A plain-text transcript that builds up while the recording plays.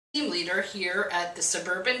team leader here at the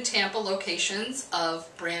suburban Tampa locations of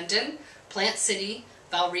Brandon, Plant City,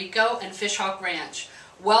 Valrico, and Fishhawk Ranch.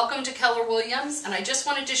 Welcome to Keller Williams, and I just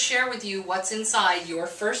wanted to share with you what's inside your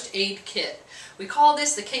first aid kit. We call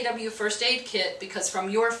this the KW First Aid Kit because from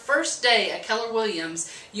your first day at Keller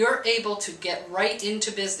Williams, you're able to get right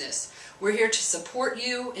into business. We're here to support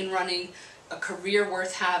you in running a career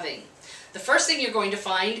worth having. The first thing you're going to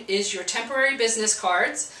find is your temporary business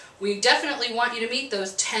cards. We definitely want you to meet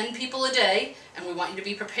those 10 people a day, and we want you to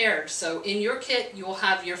be prepared. So in your kit, you will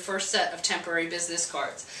have your first set of temporary business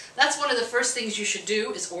cards. That's one of the first things you should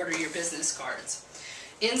do, is order your business cards.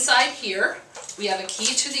 Inside here, we have a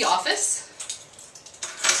key to the office,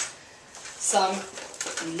 some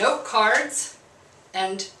note cards,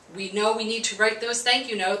 and we know we need to write those thank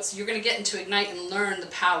you notes. You're going to get into Ignite and learn the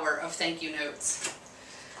power of thank you notes.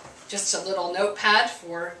 Just a little notepad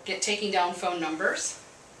for taking down phone numbers.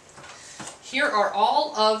 Here are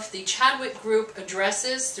all of the Chadwick Group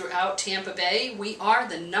addresses throughout Tampa Bay. We are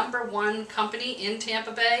the #1 company in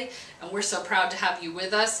Tampa Bay, and we're so proud to have you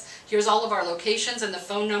with us. Here's all of our locations and the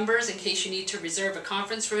phone numbers in case you need to reserve a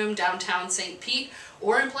conference room downtown St. Pete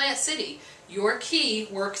or in Plant City. Your key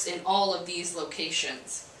works in all of these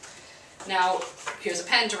locations. Now, here's a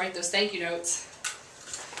pen to write those thank you notes.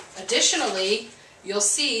 Additionally, you'll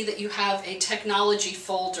see that you have a technology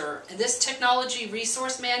folder. And this technology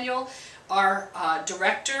resource manual, our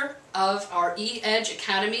director of our eEdge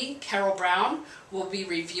Academy, Carol Brown, will be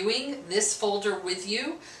reviewing this folder with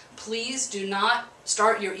you. Please do not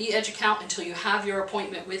start your eEdge account until you have your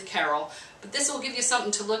appointment with Carol. But this will give you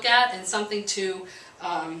something to look at and something to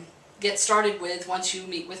get started with once you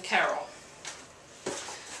meet with Carol.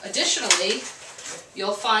 Additionally,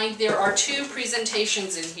 you'll find there are 2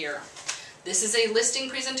 presentations in here. This is a listing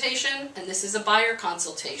presentation, and this is a buyer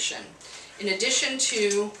consultation. In addition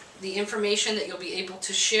to the information that you'll be able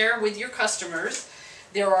to share with your customers,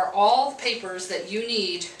 there are all the papers that you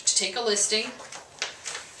need to take a listing,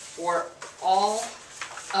 or all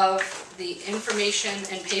of the information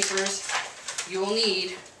and papers you will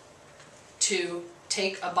need to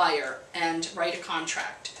take a buyer and write a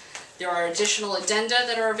contract. There are additional addenda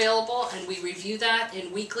that are available, and we review that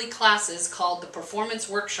in weekly classes called the Performance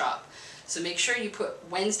Workshop. So make sure you put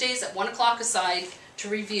Wednesdays at 1 o'clock aside to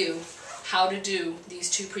review how to do these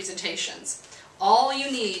 2 presentations. All you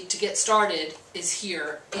need to get started is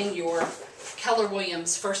here in your Keller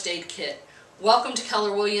Williams First Aid Kit. Welcome to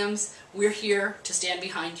Keller Williams. We're here to stand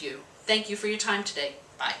behind you. Thank you for your time today.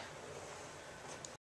 Bye.